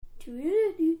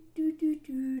Welcome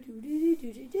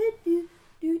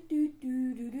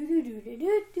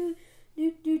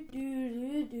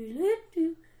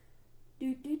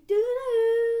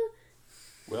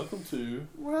to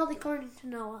World According to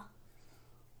Noah.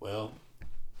 Well,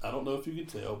 I don't know if you can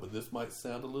tell, but this might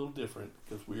sound a little different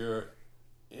because we are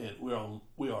on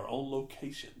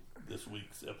location this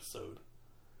week's episode.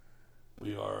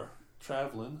 We are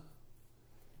traveling,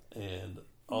 and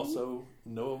also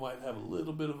Noah might have a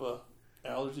little bit of a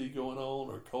allergy going on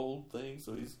or cold thing,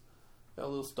 so he's got a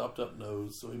little stopped up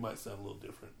nose, so he might sound a little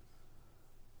different.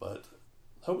 But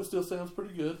I hope it still sounds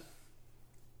pretty good.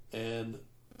 And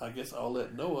I guess I'll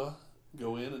let Noah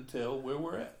go in and tell where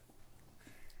we're at.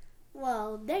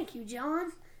 Well, thank you,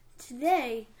 John.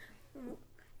 Today,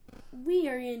 we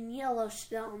are in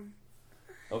Yellowstone.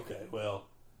 Okay, well,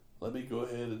 let me go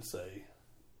ahead and say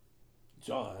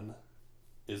John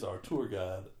is our tour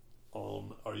guide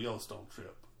on our Yellowstone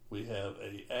trip. We have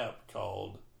a app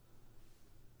called,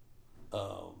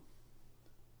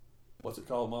 what's it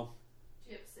called, Mom?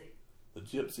 Gypsy. The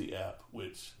Gypsy app,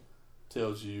 which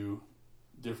tells you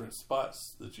different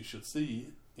spots that you should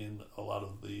see in a lot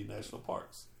of the national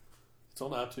parks. It's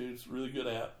on iTunes, really good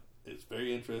app. It's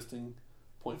very interesting,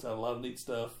 points out a lot of neat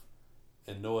stuff,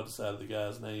 and Noah decided the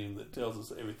guy's name that tells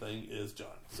us everything is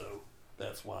John. So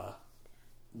that's why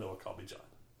Noah called me John.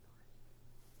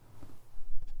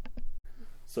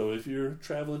 So if you're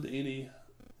traveling to any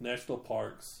national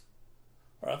parks,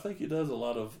 or I think it does a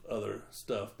lot of other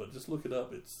stuff, but just look it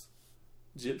up. It's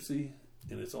Gypsy,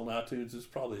 and it's on iTunes. It's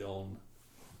probably on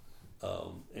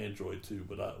Android too,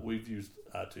 but we've used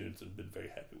iTunes and been very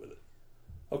happy with it.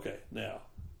 Okay, now,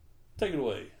 take it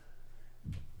away.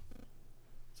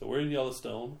 So we're in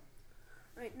Yellowstone.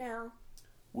 Right now.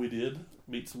 We did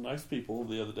meet some nice people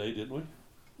the other day, didn't we?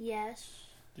 Yes.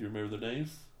 Do you remember their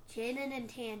names? Jaden and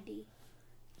Tandy.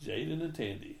 Jaden and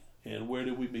Tandy. And where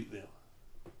did we meet them?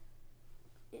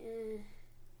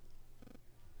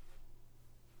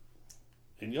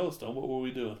 In Yellowstone. What were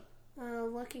we doing?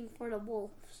 Looking for the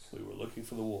wolves. We were looking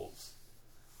for the wolves.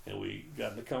 And we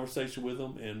got in a conversation with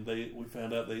them, and we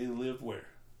found out they lived where?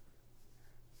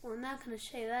 Well, I'm not going to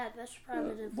say that. That's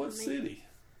private information. What city?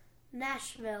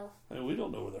 Nashville. I mean, we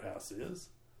don't know where their house is.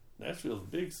 Nashville's a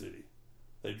big city.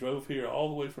 They drove here all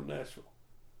the way from Nashville.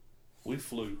 We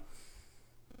flew.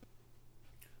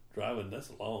 Driving, that's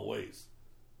a long ways.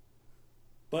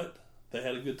 But they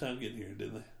had a good time getting here,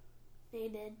 didn't they? They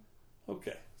did.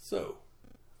 Okay, so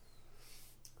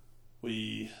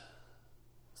we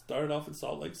started off in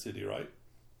Salt Lake City, right?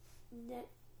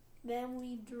 Then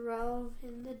we drove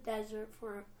in the desert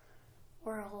for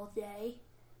a whole day.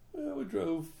 Well, we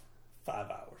drove 5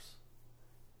 hours.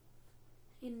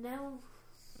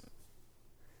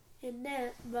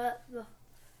 But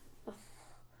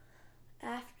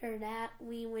after that,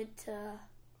 we went to,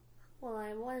 well,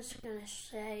 I was going to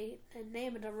say the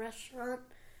name of the restaurant,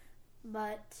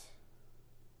 but,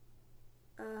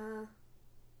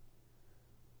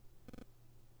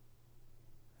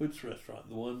 Which restaurant?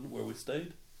 The one where we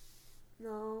stayed?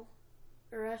 no,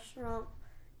 a restaurant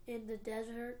in the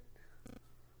desert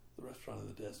The restaurant in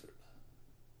the desert.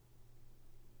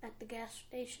 at the gas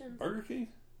station. Burger King?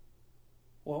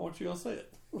 Why weren't you going to say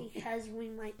it? Because we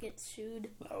might get sued.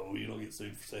 No, you don't get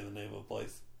sued for saying the name of a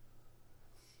place.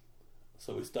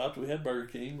 So we stopped. We had Burger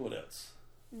King. What else?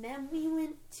 And then we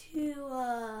went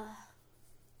to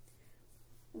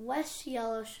West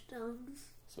Yellowstone.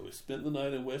 So we spent the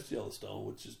night in West Yellowstone,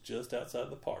 which is just outside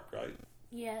the park, right?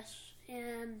 Yes,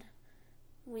 and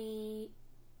we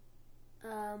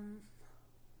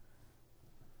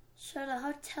so the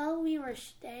hotel we were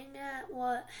staying at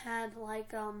had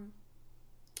like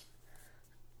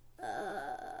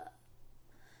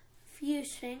few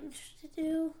things to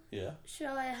do. Yeah.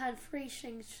 So it had 3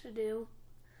 things to do.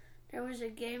 There was a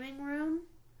gaming room,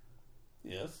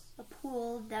 Yes. a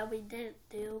pool that we didn't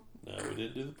do, No, we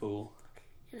didn't do the pool.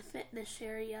 and a fitness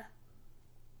area.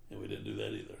 And we didn't do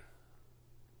that either.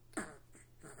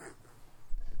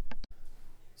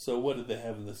 So what did they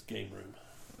have in this game room?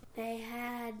 They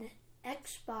had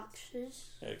Xboxes,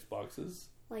 Xboxes.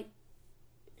 like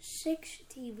 6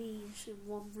 TVs in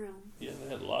one room. Yeah, they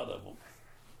had a lot of them.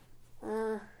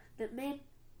 That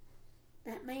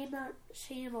may not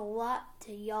seem a lot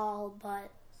to y'all,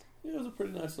 but Yeah, it was a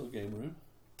pretty nice little game room.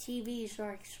 TVs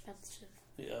are expensive.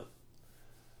 Yeah.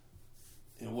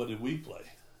 And what did we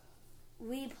play?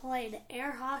 We played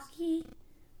air hockey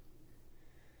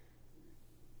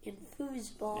and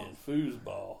foosball. And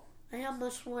foosball. I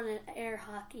almost wanted air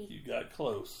hockey. You got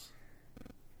close.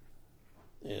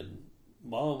 And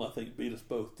Mom, I think, beat us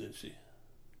both, didn't she?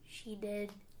 She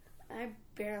did. I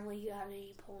barely got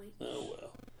any points. Oh,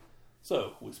 well.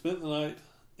 So, we spent the night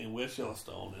in West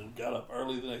Yellowstone and got up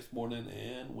early the next morning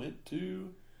and went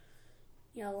to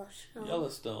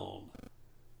Yellowstone.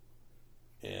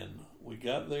 And we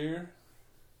got there.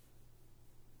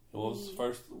 What was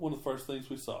one of the first things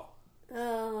we saw?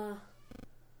 We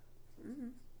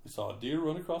saw a deer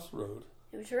run across the road.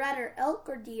 It was rather elk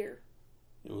or deer.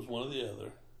 It was one or the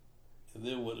other. And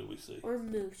then what did we see? Or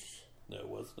moose. No, it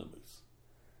wasn't a moose.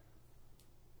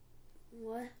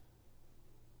 What?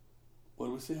 What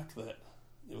did we see after that?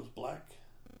 It was black.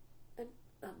 A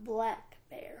black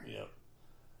bear. Yep.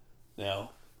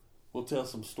 Now, we'll tell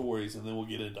some stories and then we'll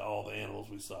get into all the animals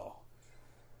we saw.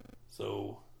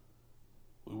 So,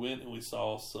 we went and we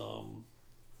saw some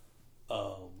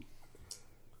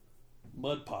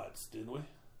mud pots, didn't we?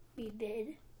 We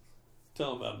did.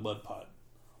 Tell them about a mud pot.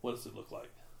 What does it look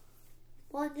like?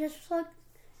 Well,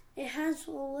 it has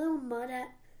a little mud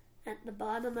at the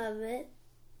bottom of it.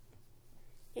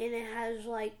 And it has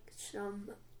like some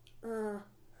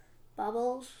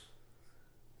bubbles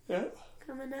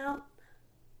coming out.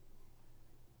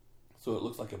 So it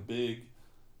looks like a big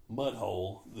mud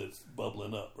hole that's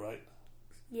bubbling up, right?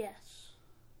 Yes.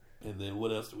 And then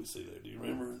what else do we see there? Do you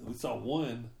remember? We saw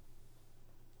one.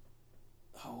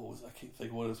 I can't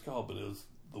think of what it was called, but it was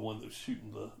the one that was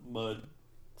shooting the mud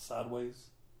sideways.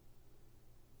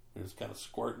 It was kind of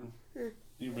squirting. Do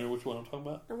you remember which one I'm talking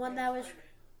about? The one that was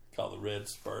called the red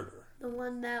spurter. The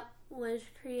one that was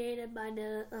created by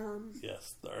the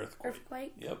yes, the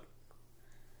earthquake. Yep.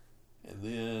 And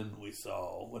then we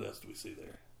saw, what else do we see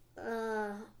there?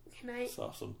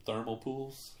 Saw some thermal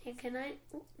pools. Hey, can I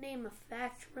name a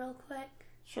fact real quick?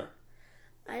 Sure.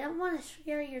 I don't want to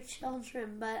scare your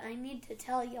children, but I need to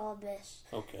tell y'all this.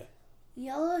 Okay.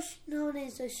 Yellowstone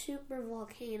is a super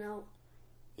volcano.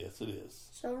 Yes, it is.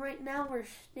 So right now we're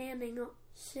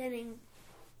sitting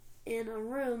in a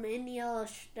room in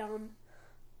Yellowstone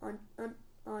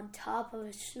on top of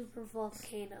a super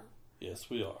volcano. Yes,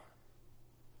 we are.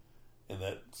 And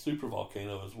that super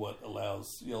volcano is what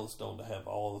allows Yellowstone to have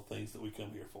all the things that we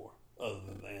come here for, other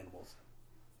than the animals.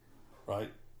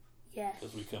 Right? Yes.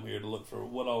 Because we come here to look for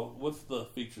what's the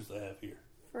features they have here?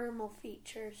 Thermal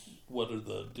features. What are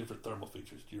the different thermal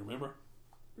features? Do you remember?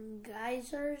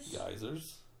 Geysers.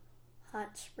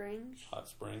 Hot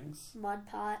springs. Mud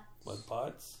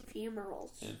pots.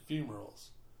 Fumaroles. And fumaroles.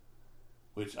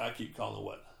 Which I keep calling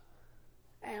what?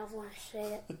 I don't want to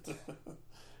say it.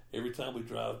 Every time we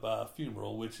drive by a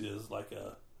fumarole, which is like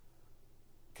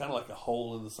kind of like a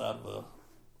hole in the side of a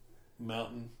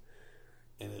mountain,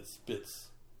 and it spits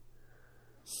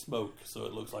smoke, so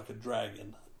it looks like a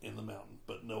dragon in the mountain.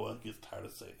 But Noah gets tired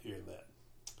of hearing that.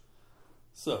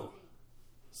 So,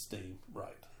 steam,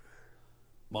 right.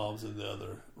 Mom's in the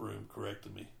other room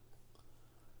corrected me.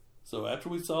 So after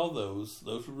we saw those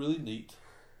were really neat.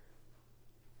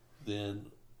 Then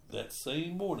that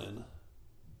same morning,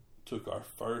 took our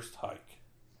first hike.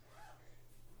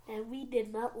 And we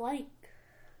did not like.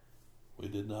 We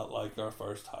did not like our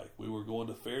first hike. We were going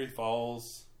to Fairy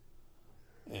Falls,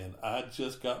 and I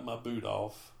just got my boot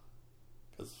off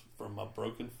from my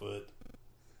broken foot.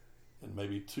 And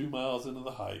maybe 2 miles into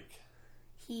the hike,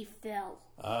 he fell.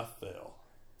 I fell.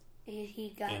 And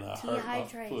he got dehydrated. And I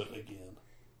hurt my foot again.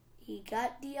 He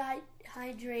got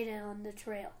dehydrated on the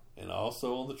trail. And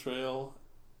also on the trail,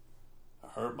 I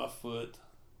hurt my foot.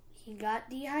 He got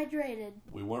dehydrated.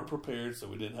 We weren't prepared, so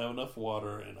we didn't have enough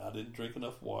water, and I didn't drink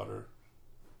enough water.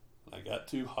 I got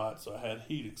too hot, so I had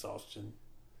heat exhaustion.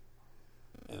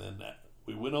 And then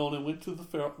we went on and went to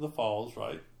the falls,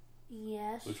 right?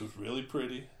 Yes. Which was really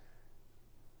pretty.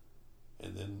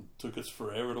 And then took us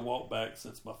forever to walk back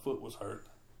since my foot was hurt.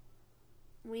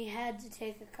 We had to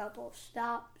take a couple of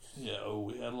stops. Yeah,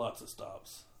 we had lots of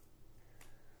stops.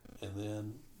 And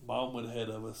then Mom went ahead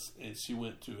of us, and she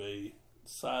went to a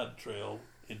side trail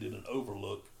and did an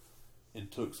overlook and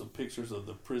took some pictures of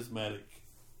the prismatic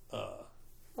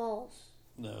falls.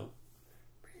 No.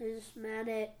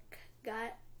 Prismatic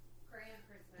Grand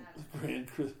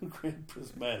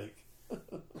Prismatic.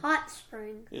 Hot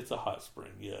spring. It's a hot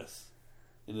spring, yes.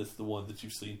 And it's the one that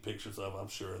you've seen pictures of, I'm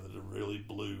sure, that are really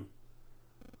blue.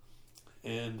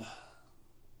 And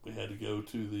we had to go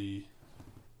to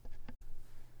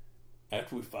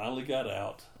after we finally got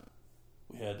out,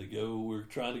 we were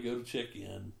trying to go to check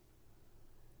in,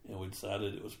 and we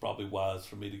decided it was probably wise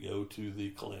for me to go to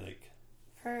the clinic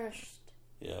first.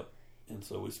 Yep. And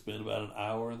so we spent about an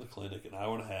hour in the clinic, an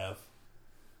hour and a half.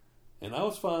 And I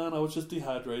was fine. I was just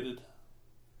dehydrated.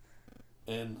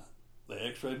 And they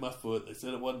x-rayed my foot. They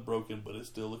said it wasn't broken, but it's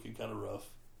still looking kind of rough.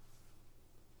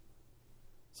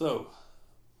 So,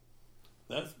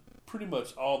 that's pretty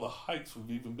much all the hikes we've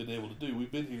even been able to do.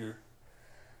 We've been here,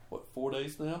 4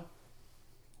 days now?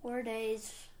 4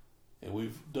 days. And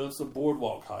we've done some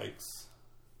boardwalk hikes.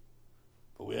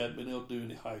 But we hadn't been able to do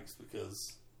any hikes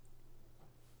because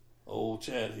old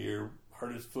Chad here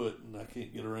hurt his foot and I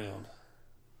can't get around.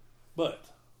 But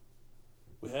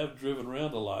we have driven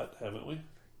around a lot, haven't we?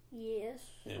 Yes.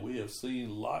 And we have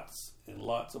seen lots and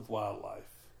lots of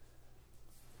wildlife.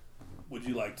 Would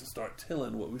you like to start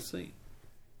telling what we've seen?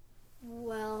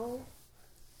 Well,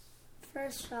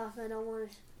 first off, I want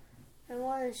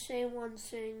to say one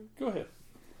thing. Go ahead.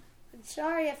 I'm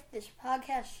sorry if this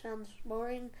podcast sounds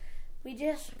boring. We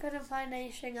just couldn't find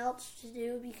anything else to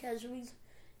do because we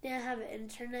didn't have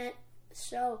internet,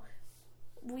 so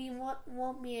we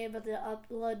won't be able to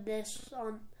upload this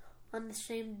on the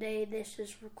same day this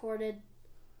is recorded.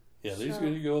 Yeah, these are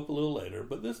going to go up a little later,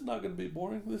 but this is not going to be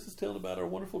boring. This is telling about our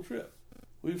wonderful trip.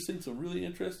 We've seen some really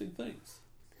interesting things.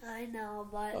 I know,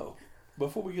 but... Oh,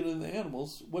 before we get into the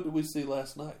animals, what did we see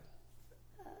last night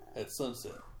at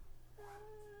sunset?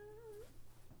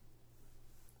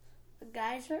 A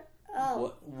geyser?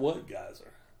 Oh. What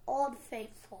geyser? Old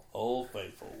Faithful. Old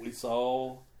Faithful. We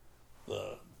saw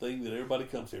the thing that everybody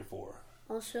comes here for.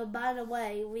 Also, by the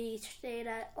way, we stayed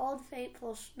at Old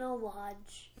Faithful Snow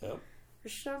Lodge. Yep. For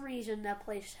some reason, that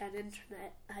place had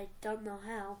internet. I don't know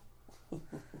how.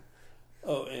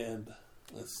 Oh, and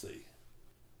let's see.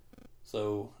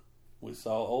 So, we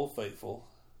saw Old Faithful.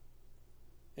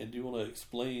 And do you want to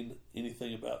explain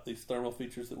anything about these thermal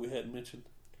features that we hadn't mentioned?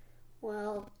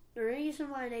 Well, the reason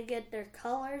why they get their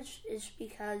colors is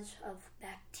because of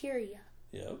bacteria.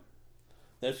 Yep.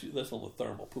 That's on the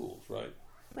thermal pools, right?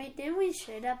 Wait, didn't we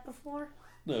say that before?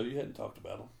 No, you hadn't talked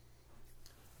about them.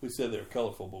 We said they were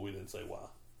colorful, but we didn't say why.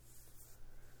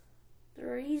 The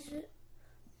reason...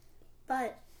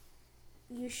 But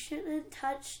you shouldn't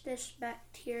touch this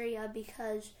bacteria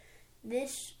because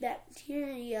this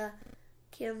bacteria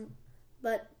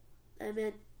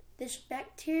this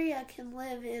bacteria can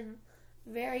live in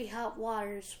very hot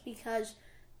waters because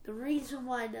the reason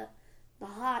why the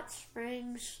hot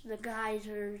springs, the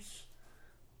geysers,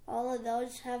 all of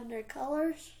those have their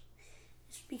colors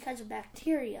is because of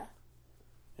bacteria.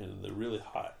 And they're really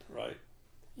hot, right?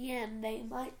 Yeah, and they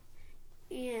might...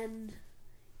 And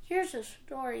here's a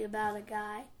story about a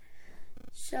guy.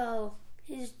 So,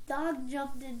 his dog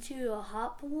jumped into a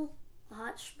hot pool, a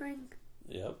hot spring.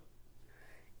 Yep.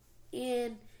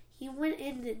 And he went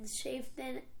in and saved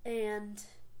it, and...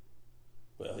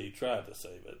 Well, he tried to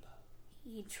save it.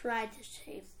 He tried to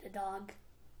save the dog.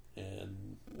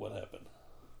 And what happened?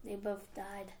 They both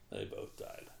died. They both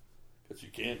died. Because you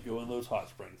can't go in those hot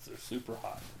springs. They're super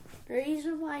hot. The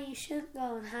reason why you shouldn't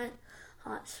go in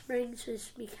hot springs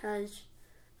is because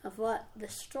of what the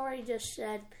story just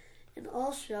said. And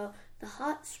also, the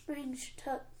hot springs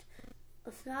took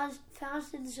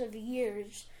thousands of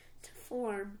years to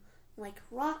form, like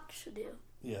rocks do.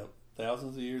 Yeah,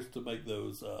 thousands of years to make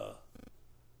those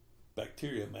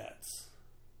bacteria mats.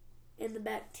 And the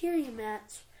bacteria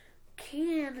mats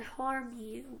can harm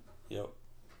you. Yep.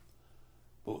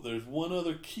 But there's one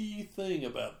other key thing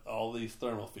about all these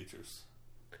thermal features.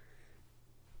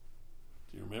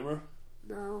 Do you remember?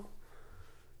 No.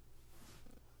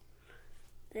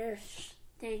 They're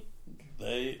stink.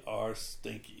 They are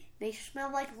stinky. They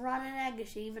smell like rotten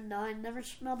eggs, even though I never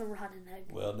smelled a rotten egg.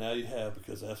 Well, now you have,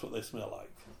 because that's what they smell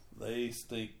like. They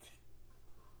stink.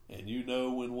 And you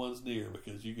know when one's near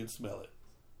because you can smell it.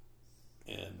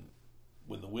 And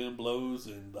when the wind blows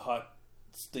and the hot,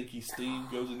 stinky steam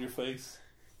goes in your face.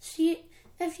 See,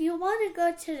 if you want to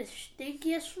go to the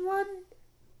stinkiest one,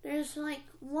 there's like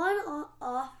one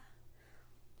off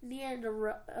near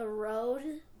a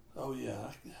road. Oh, yeah.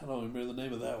 I don't remember the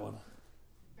name of that one.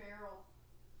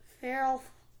 Farrell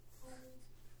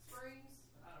Springs?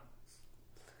 I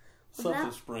don't Something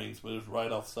know. Springs, but it was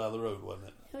right off the side of the road, wasn't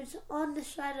it? It was on the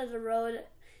side of the road.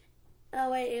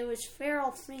 Oh, wait, it was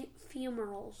Farrell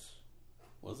Funerals.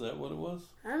 Was that what it was?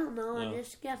 I don't know, No. I'm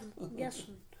just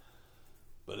guessing.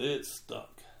 But it stunk.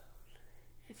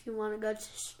 If you want to go to the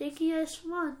stinkiest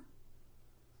one,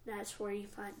 that's where you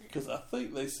find it. Because I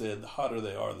think they said the hotter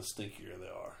they are, the stinkier they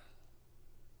are.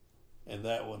 And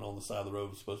that one on the side of the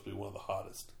road was supposed to be one of the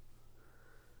hottest.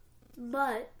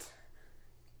 But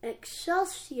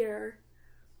Excelsior...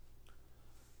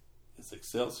 It's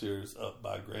Excelsior's up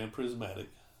by Grand Prismatic.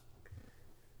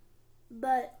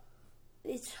 But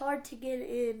it's hard to get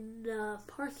in the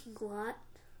parking lot.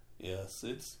 Yes,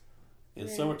 it's... In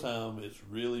Yeah. summertime, it's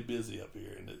really busy up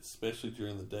here. And especially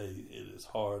during the day, it is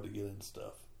hard to get in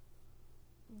stuff.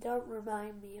 Don't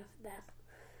remind me of that.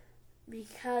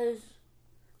 Because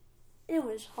it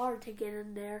was hard to get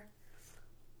in there.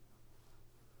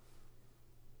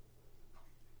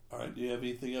 right. Do you have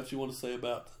anything else you want to say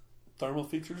about thermal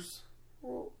features?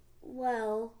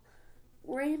 Well,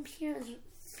 Grand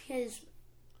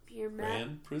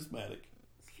Prismatic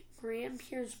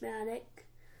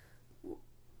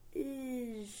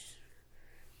is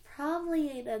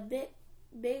probably the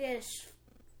biggest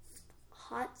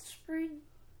hot spring.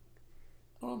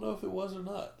 I don't know if it was or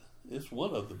not. It's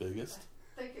one of the biggest.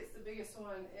 I think it's the biggest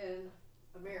one in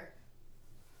America.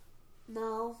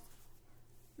 No.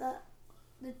 The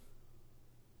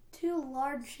two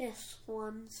largest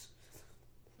ones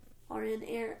are in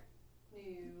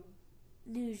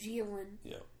New Zealand.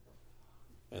 Yep.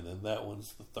 And then that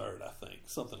one's the third, I think.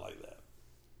 Something like that.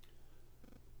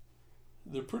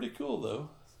 They're pretty cool, though.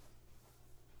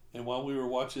 And while we were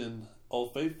watching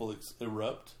Old Faithful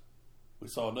erupt, we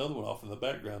saw another one off in the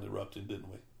background erupting, didn't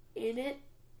we? In it?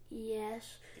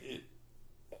 Yes.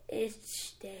 It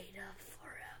stayed up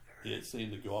forever. It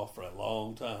seemed to go off for a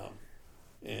long time.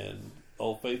 And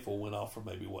Old Faithful went off for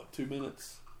maybe, 2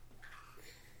 minutes?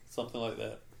 Something like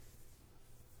that.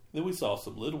 Then we saw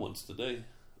some little ones today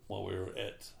while we were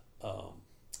at...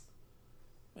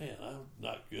 man, I'm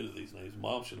not good at these names.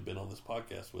 Mom should have been on this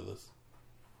podcast with us.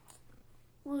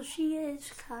 Well, she is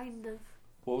kind of.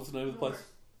 What was the name of the place?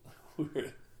 We were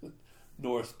at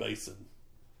Norris Basin.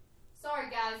 Sorry,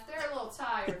 guys. They're a little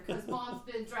tired because Mom's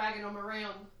been dragging them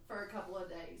around for a couple of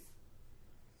days.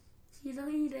 You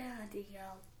don't need to have to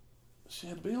yell. She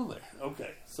had to be on there.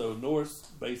 Okay, so Norris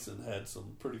Basin had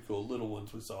some pretty cool little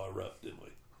ones we saw erupt, didn't we?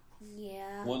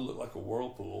 Yeah. One looked like a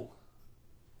whirlpool,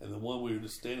 and the one we were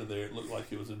just standing there, it looked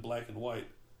like it was in black and white,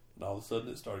 and all of a sudden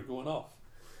it started going off.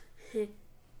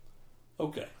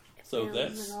 Okay, so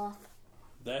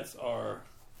that's our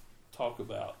talk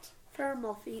about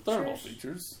thermal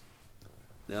features.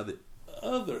 Now the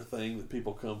other thing that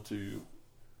people come to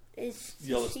is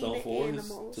Yellowstone for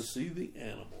is to see the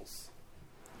animals.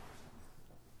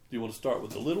 Do you want to start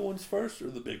with the little ones first or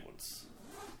the big ones?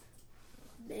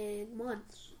 Big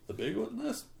ones. The big ones?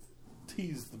 Let's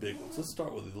tease the big ones. Let's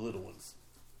start with the little ones.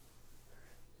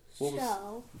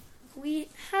 We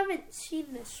haven't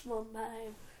seen this one, but I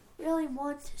really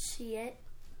want to see it.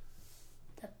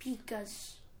 The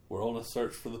pikas. We're on a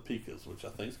search for the pikas, which I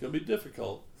think is going to be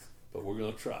difficult, but we're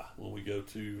going to try when we go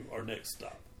to our next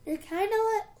stop. They kind of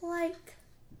look like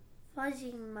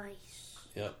fuzzy mice.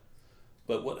 Yep.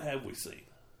 But what have we seen?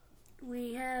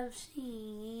 We have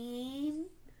seen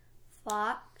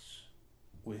fox.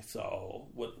 We saw...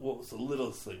 What was the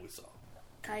littlest thing we saw?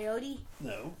 Coyote?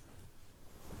 No.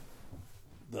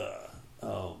 The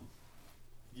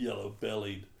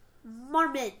yellow-bellied...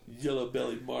 Marmot.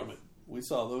 Yellow-bellied marmot. We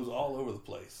saw those all over the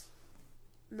place.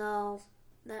 No,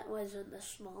 that wasn't the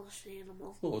smallest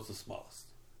animal. What was the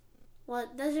smallest? Well,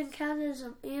 it doesn't count as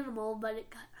an animal, but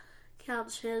it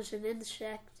counts as an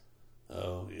insect.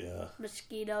 Oh, yeah.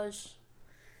 Mosquitoes.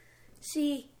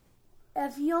 See,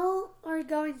 if y'all are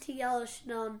going to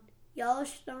Yellowstone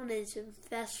is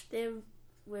infested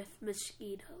with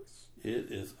mosquitoes.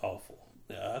 It is awful.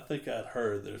 Now, I think I'd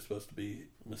heard there's supposed to be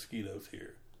mosquitoes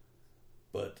here.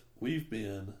 But we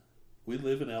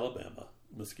live in Alabama.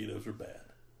 Mosquitoes are bad.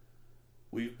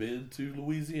 We've been to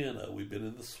Louisiana. We've been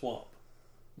in the swamp.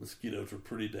 Mosquitoes are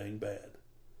pretty dang bad.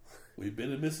 We've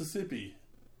been in Mississippi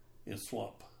in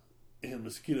swamp. And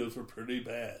mosquitoes are pretty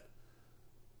bad.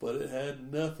 But it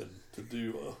had nothing to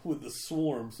do with the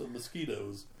swarms of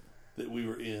mosquitoes that we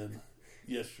were in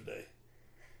yesterday.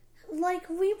 Like,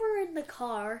 we were in the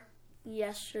car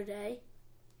yesterday.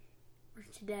 Or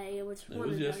today. It was one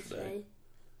of those days.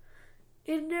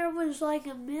 And there was like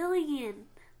 1 million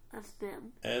of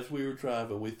them. As we were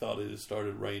driving, we thought it had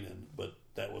started raining, but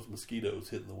that was mosquitoes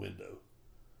hitting the window.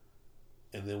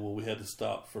 And then when we had to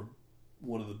stop for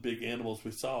one of the big animals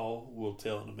we saw, we'll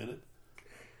tell in a minute,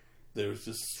 there was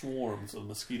just swarms of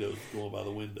mosquitoes going by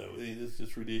the window. It's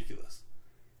just ridiculous.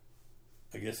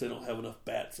 I guess they don't have enough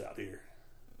bats out here.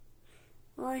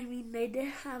 Well, I mean, they did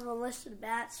have a list of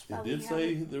bats. They did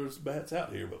say there was bats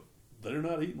out here, but they're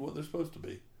not eating what they're supposed to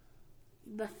be.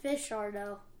 The fish are,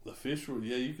 though. The fish were,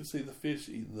 yeah, you can see the fish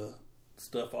eating the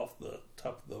stuff off the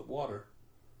top of the water.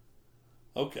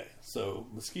 Okay, so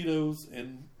mosquitoes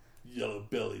and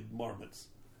yellow-bellied marmots.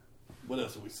 What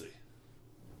else do we see?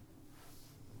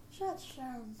 Just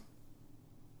sound.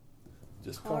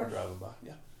 Just car driving by,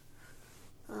 yeah.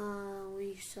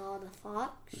 We saw the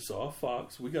fox. We saw a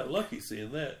fox. We got lucky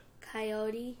seeing that.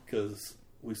 Coyote. Because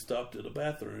we stopped at a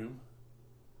bathroom,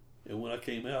 and when I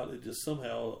came out, it just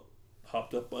somehow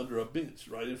hopped up under a bench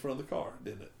right in front of the car,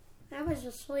 didn't it? I was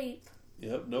asleep.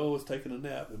 Yep, Noah was taking a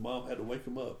nap, and Mom had to wake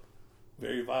him up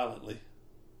very violently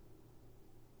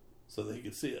so that he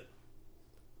could see it.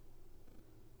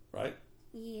 Right?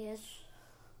 Yes.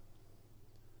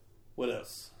 What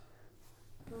else?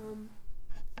 All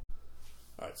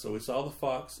right, so we saw the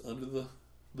fox under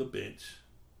the bench.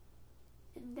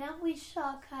 And then we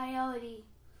saw a coyote.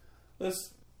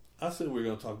 I said we were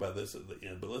going to talk about this at the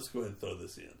end, but let's go ahead and throw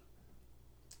this in.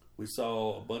 We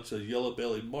saw a bunch of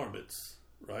yellow-bellied marmots,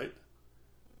 right?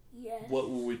 Yes. What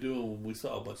were we doing when we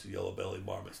saw a bunch of yellow-bellied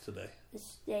marmots today? The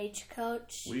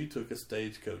stagecoach. We took a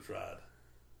stagecoach ride.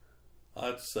 I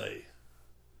have to say,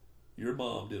 your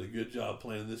mom did a good job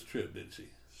planning this trip, didn't she?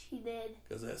 She did.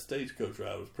 Because that stagecoach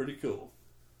ride was pretty cool.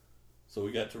 So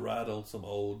we got to ride on some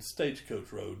old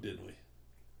stagecoach road, didn't we?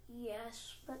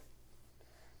 Yes, but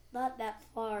not that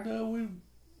far. No,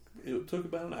 it took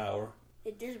about an hour.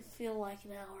 It didn't feel like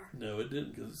an hour. No, it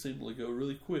didn't, because it seemed to go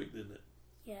really quick, didn't it?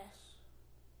 Yes.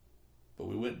 But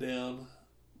we went down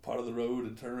part of the road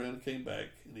and turned around and came back,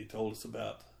 and he told us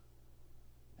about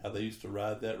how they used to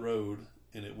ride that road,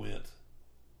 and it went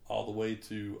all the way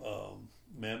to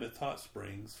Mammoth Hot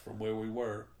Springs from where we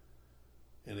were,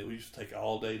 and it used to take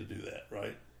all day to do that,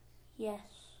 right? Yes.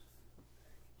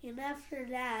 And after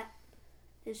that,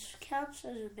 this counts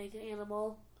as a big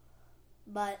animal,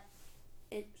 but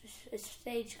it's a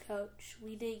stagecoach.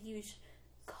 We didn't use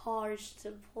cars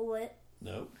to pull it.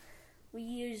 Nope. We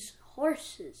used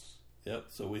horses. Yep,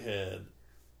 so we had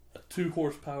a 2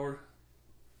 horsepower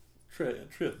trip,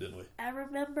 didn't we? I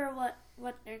remember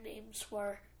what their names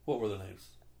were. What were their names?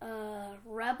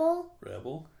 Rebel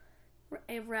Rebel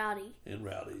and Rowdy. and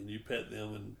Rowdy. And you pet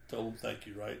them and told them thank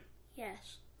you, right?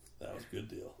 Yes. That was a good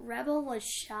deal. Rebel was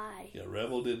shy. Yeah,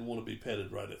 Rebel didn't want to be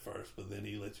petted right at first, but then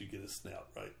he let you get his snout,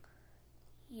 right?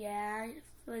 Yeah, it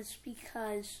was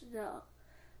because the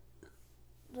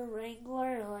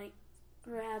wrangler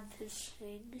grabbed his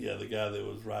thing. Yeah, the guy that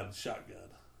was riding shotgun.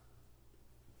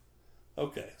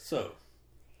 Okay, so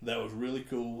that was really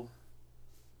cool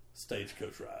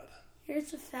stagecoach ride.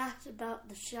 Here's a fact about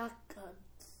the shotgun.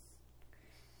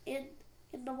 In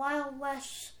the Wild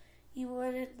West, you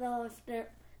wouldn't know if there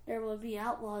would be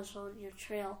outlaws on your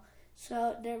trail.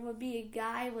 So there would be a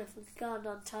guy with a gun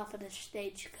on top of the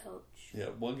stagecoach. Yeah,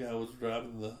 one guy was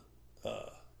driving the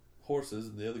horses,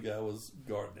 and the other guy was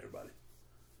guarding everybody.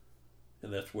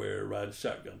 And that's where riding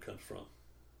shotgun comes from.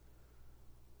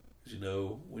 Because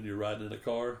when you're riding in a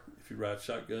car, if you ride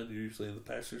shotgun, you're usually in the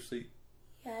passenger seat.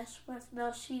 Yes, with no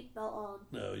seatbelt on.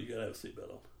 No, you gotta have a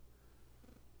seatbelt on.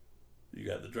 You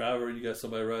got the driver and you got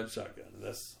somebody riding shotgun, and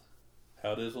that's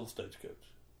how it is on stagecoach.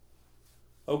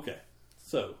 Okay,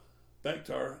 so back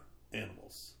to our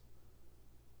animals.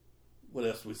 What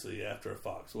else do we see after a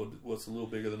fox? What's a little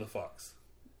bigger than a fox?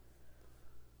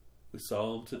 We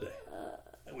saw them today.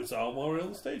 And we saw them already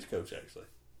on the stagecoach, actually.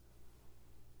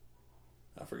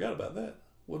 I forgot about that.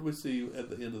 What did we see at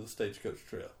the end of the stagecoach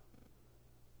trail?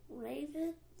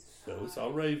 Ravens? So we saw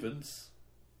ravens.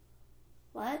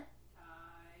 What?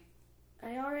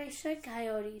 I already said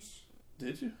coyotes.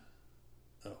 Did you?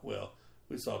 Oh, well,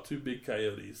 we saw 2 big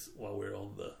coyotes while we were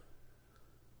on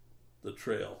the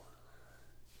trail.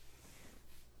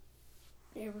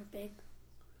 They were big.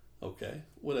 Okay.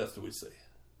 What else did we see?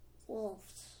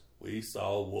 Wolves. We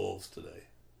saw wolves today.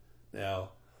 Now,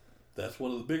 that's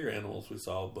one of the bigger animals we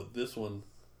saw, but this one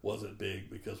wasn't big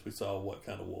because we saw what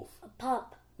kind of wolf? A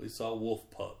pup. We saw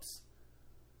wolf pups.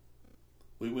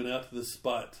 We went out to this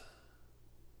spot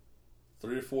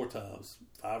 3 or 4 times,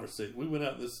 5 or 6. We went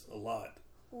out this a lot.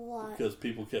 What? Because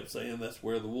people kept saying that's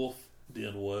where the wolf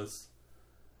den was.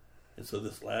 And so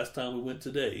this last time we went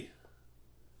today,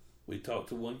 we talked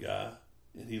to one guy,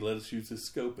 and he let us use his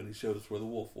scope, and he showed us where the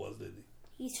wolf was, didn't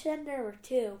he? He said there were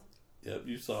 2. Yep,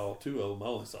 you saw 2 of them. I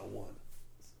only saw 1.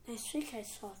 I think I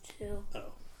saw 2.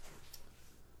 Oh.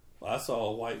 Well, I saw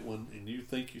a white one, and you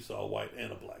think you saw a white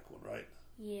and a black one, right?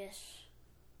 Yes.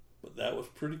 But that was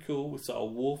pretty cool. We saw a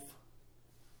wolf.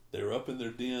 They were up in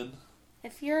their den.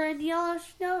 If you're in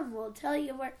Yellowstone, we'll tell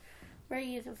you where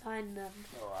you can find them.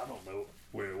 Oh, I don't know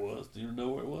where it was. Do you know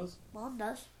where it was? Mom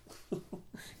does.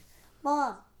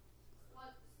 Mom.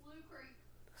 What? Slough Creek.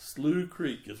 Slough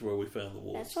Creek is where we found the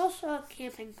wolves. That's also a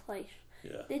camping place.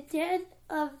 Yeah. The den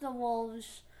of the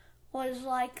wolves was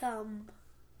like a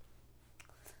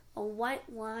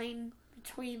white line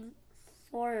between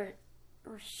 4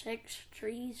 or 6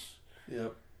 trees.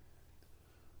 Yep.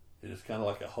 And it's kind of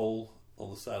like a hole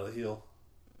on the side of the hill.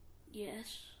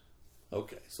 Yes.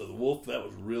 Okay, so the wolf, that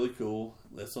was really cool.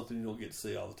 That's something you don't get to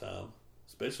see all the time,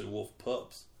 especially wolf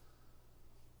pups.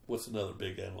 What's another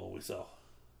big animal we saw?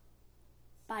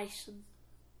 Bison.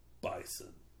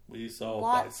 Bison. We saw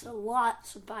Lots bison.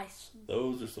 of bison.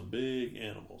 Those are some big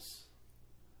animals.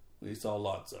 We saw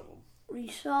lots of them. we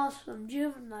saw some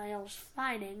juveniles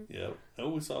fighting. Yep. Oh,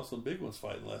 we saw some big ones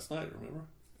fighting last night, remember?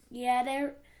 Yeah,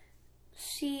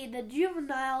 the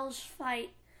juveniles fight,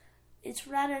 it's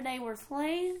rather they were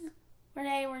playing or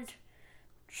they were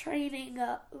training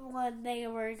up when they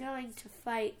were going to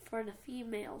fight for the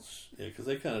females. Yeah, because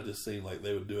they kind of just seemed like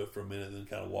they would do it for a minute and then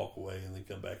kind of walk away and then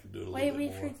come back and do it a Wait, little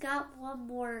bit we more. forgot one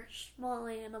more small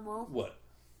animal. What?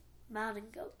 Mountain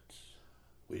goats.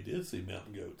 We did see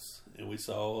mountain goats, and we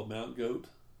saw a mountain goat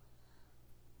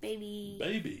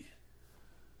baby.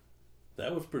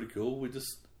 That was pretty cool. We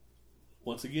just,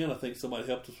 once again, I think somebody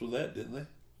helped us with that, didn't they?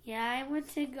 Yeah, I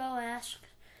went to go ask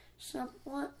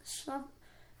someone,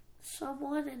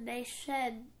 and they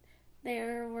said they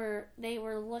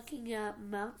were looking at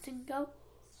mountain goats.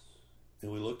 And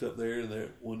we looked up there, and there,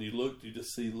 when you looked, you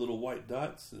just see little white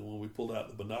dots. And when we pulled out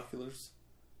the binoculars,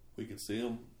 we could see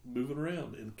them moving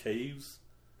around in caves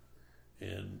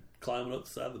and climbing up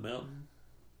the side of the mountain.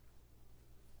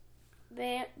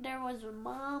 There was a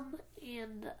mom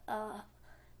and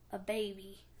a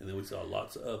baby. And then we saw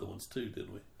lots of other ones too,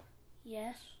 didn't we?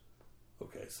 Yes.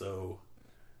 Okay, so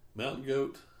mountain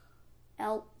goat,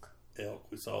 Elk.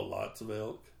 We saw lots of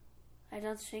elk. I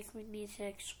don't think we need to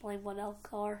explain what elk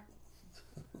are.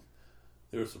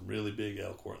 There were some really big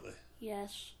elk, weren't they?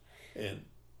 Yes. And,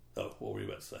 what were you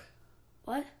about to say?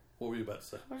 What? What were you about to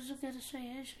say? I wasn't going to say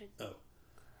anything. Oh.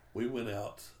 We went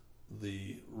out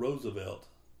the Roosevelt,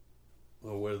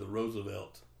 or where the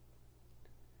Roosevelt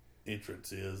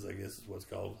entrance is, I guess is what it's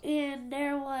called. And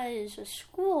there was a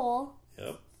school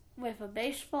Yep. with a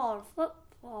baseball and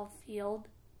football field.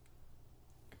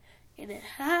 And it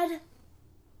had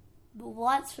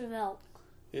lots of elk.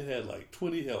 It had like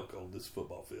 20 elk on this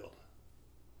football field.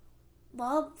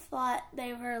 Mom thought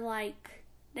they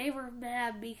were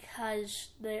mad because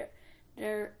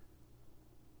their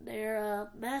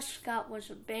mascot was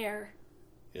a bear.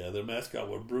 Yeah, their mascot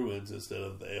were Bruins instead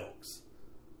of the Elks.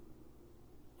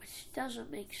 Which doesn't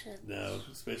make sense. No,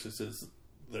 especially since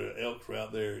their elks were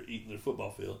out there eating their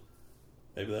football field.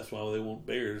 Maybe that's why they want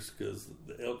bears, because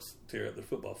the elks tear up their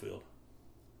football field.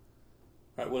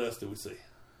 All right, what else did we see?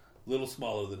 A little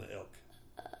smaller than an elk.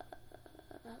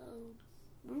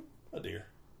 A deer.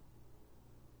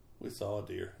 We saw a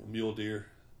deer, a mule deer.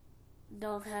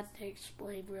 Don't have to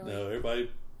explain, really. No,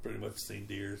 everybody pretty much seen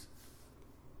deers.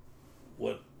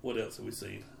 What else have we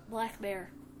seen? Black bear.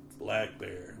 Black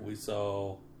bear. We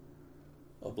saw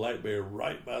a black bear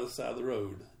right by the side of the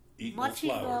road eating Munching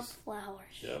on flowers. on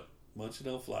flowers. Yep, munching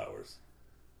on flowers.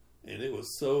 And it was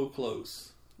so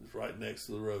close. It was right next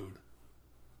to the road.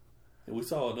 And we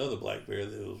saw another black bear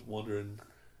that was wandering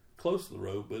close to the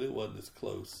road, but it wasn't as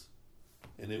close.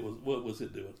 And it was, what was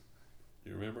it doing? Do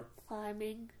you remember?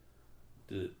 Climbing.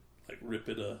 Did it like rip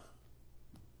at a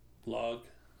log?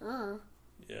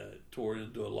 Yeah, it tore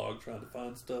into a log trying to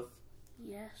find stuff.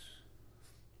 Yes.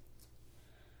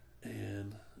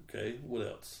 And, okay, what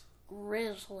else?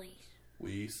 Grizzlies.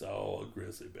 We saw a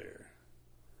grizzly bear.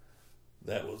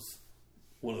 That was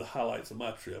one of the highlights of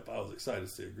my trip. I was excited to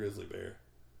see a grizzly bear.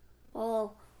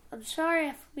 Well, I'm sorry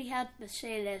if we had to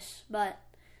say this, but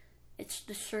it's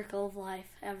the circle of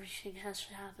life. Everything has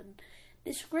to happen.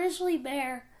 This grizzly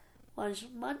bear was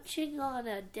munching on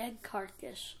a dead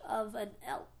carcass of an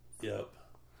elk. Yep.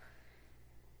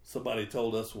 Somebody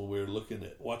told us when we were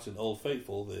watching Old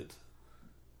Faithful that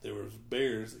there was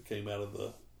bears that came out of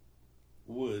the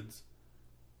woods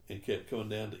and kept coming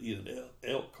down to eat an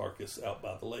elk carcass out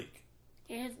by the lake.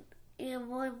 And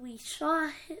when we saw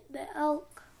the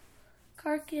elk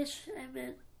carcass, I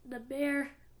mean the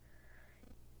bear,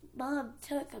 Mom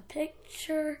took a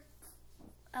picture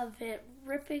of it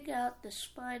ripping out the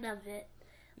spine of it.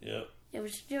 Yep. It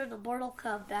was doing the Mortal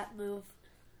Kombat move.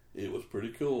 It was pretty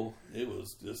cool. It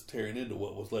was just tearing into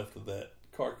what was left of that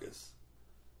carcass.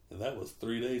 And that was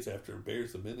 3 days after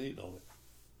bears had been eating on it.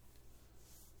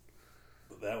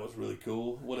 But that was really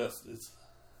cool. What else? Did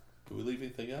we leave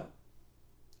anything out?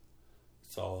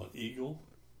 Saw an eagle,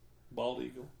 bald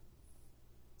eagle.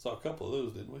 Saw a couple of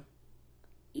those, didn't we?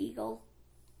 Eagle.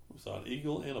 We saw an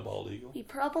eagle and a bald eagle. We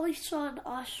probably saw an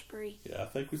osprey. Yeah, I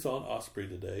think we saw an osprey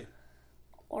today.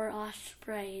 Or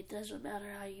osprey. It doesn't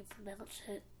matter how you pronounce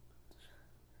it.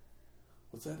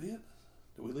 Was that it?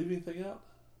 Did we leave anything out?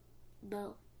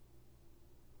 No.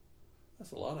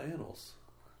 That's a lot of animals.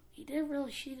 You didn't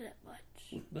really see that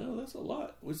much. No, that's a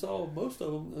lot. We saw most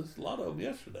of them. There's a lot of them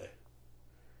yesterday.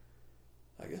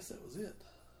 I guess that was it.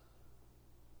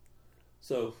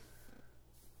 So,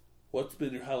 what's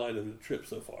been your highlight of your trip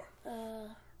so far?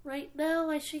 Right now,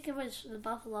 I think it was the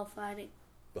buffalo fighting.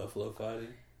 Buffalo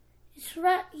fighting? It's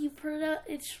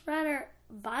rather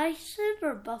bison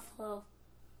or buffalo?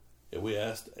 And we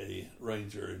asked a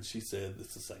ranger, and she said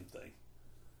it's the same thing.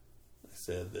 They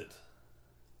said that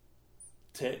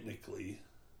technically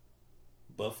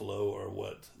buffalo are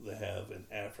what they have in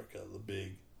Africa, the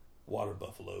big water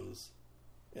buffaloes,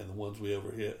 and the ones we have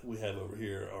over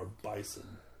here are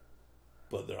bison,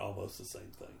 but they're almost the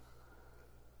same thing.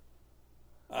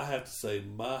 I have to say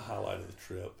my highlight of the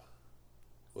trip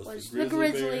was the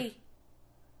grizzly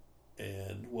bear,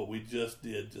 and what we just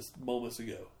did just moments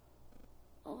ago.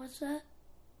 What was that?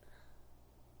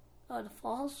 Oh, the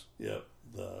falls? Yep,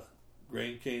 the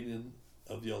Grand Canyon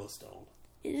of Yellowstone.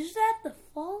 Is that the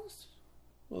falls?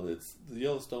 Well, it's the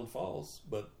Yellowstone Falls,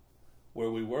 but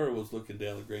where we were was looking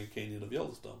down the Grand Canyon of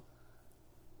Yellowstone,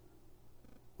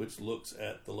 which looks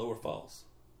at the lower falls.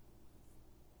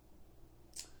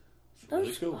 It's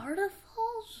Those really cool. are the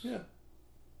falls? Yeah.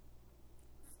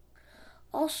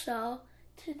 Also,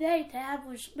 today Dad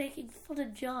was making fun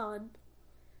of John.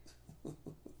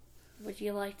 Would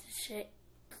you like to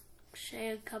say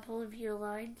a couple of your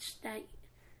lines that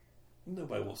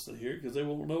Nobody wants to hear it because they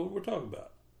won't know what we're talking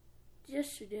about.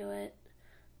 just to do it?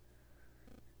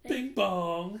 Bing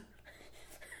bong.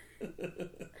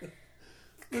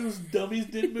 Those dummies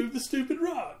didn't move the stupid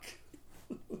rock.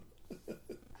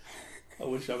 I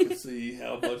wish I could see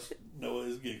how much Noah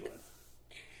is giggling.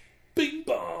 Bing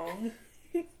bong.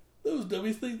 Those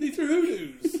dummies think these are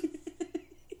hoodoos.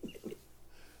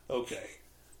 Okay.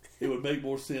 It would make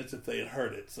more sense if they had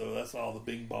heard it, so that's all the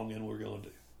bing bonging we're going to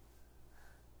do.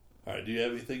 Alright, do you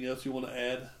have anything else you want to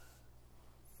add?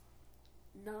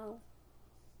 No.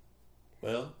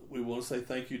 Well, we want to say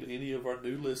thank you to any of our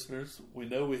new listeners. We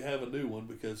know we have a new one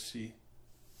because she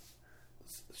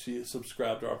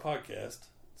subscribed to our podcast,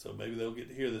 so maybe they'll get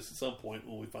to hear this at some point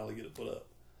when we finally get it put up.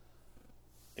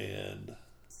 And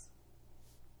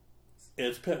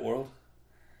Ed's Pet World.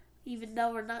 Even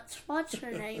though we're not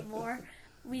sponsored anymore,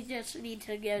 we just need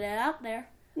to get it out there.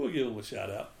 We'll give them a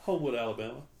shout out. Homewood,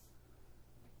 Alabama.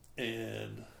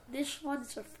 And This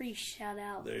one's a free shout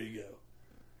out. there you go.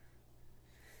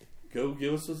 Go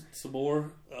give us some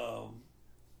more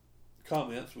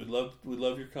comments. We'd love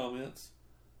your comments,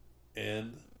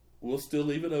 and we'll still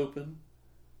leave it open.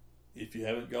 If you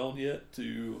haven't gone yet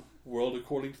to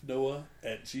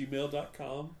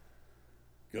worldaccordingtonoah@gmail.com,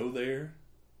 go there.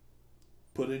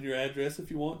 Put in your address if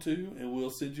you want to, and we'll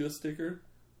send you a sticker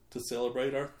to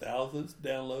celebrate our 1000th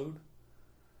download.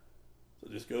 So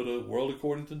just go to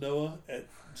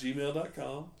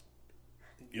worldaccordingtonoah@gmail.com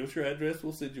and give us your address.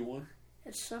 We'll send you one.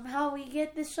 If somehow we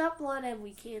get this uploaded and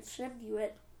we can't send you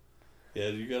it, Yeah,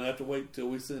 you're going to have to wait till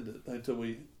we send it, until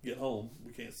we get home.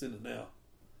 We can't send it now.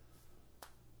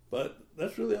 But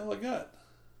that's really all I got.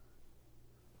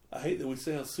 I hate that we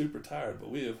sound super tired, but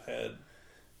we have had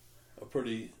a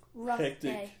pretty rough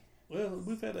hectic... day. Well,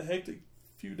 we've had a hectic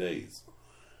few days.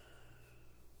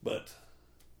 But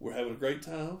we're having a great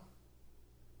time.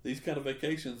 These kind of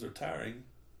vacations are tiring,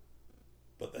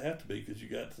 but they have to be because you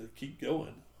got to keep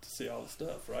going to see all the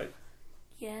stuff, right?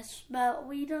 Yes, but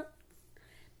we did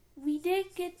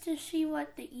get to see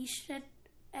what the eastern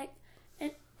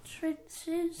entrance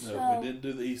is. No, So we didn't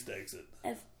do the east exit.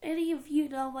 if any of you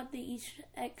know what the eastern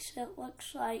exit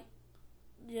looks like,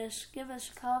 just give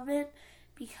us a comment,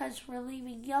 because we're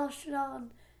leaving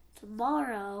Yellowstone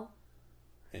tomorrow.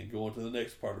 And going to the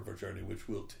next part of our journey, which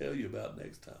we'll tell you about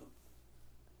next time.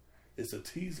 It's a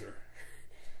teaser.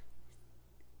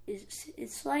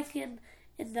 It's like in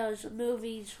those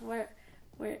movies where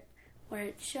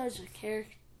it shows a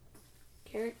character,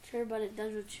 but it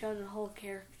doesn't show the whole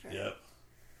character. Yep.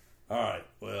 All right.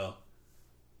 Well,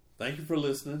 thank you for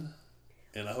listening,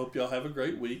 and I hope y'all have a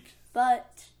great week.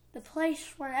 But the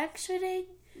place we're exiting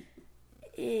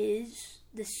is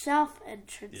the south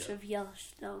entrance of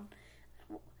Yellowstone.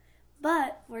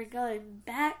 But we're going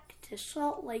back to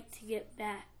Salt Lake to get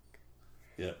back.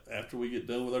 Yep. After we get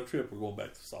done with our trip, we're going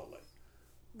back to Salt Lake.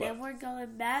 Then we're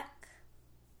going back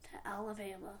to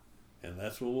Alabama. And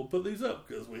that's when we'll put these up,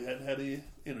 because we hadn't had any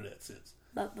internet since.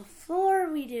 But before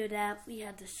we do that, we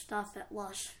had to stop at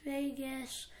Las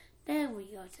Vegas. Then we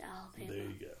go to Alabama. There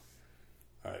you go.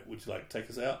 All right. Would you like to take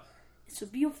us out? It's a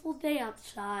beautiful day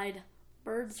outside.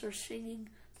 Birds are singing.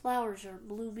 Flowers are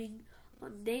blooming.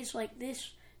 On days like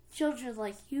this, children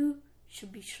like you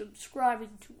should be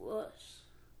subscribing to us.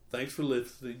 Thanks for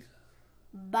listening.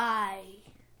 Bye.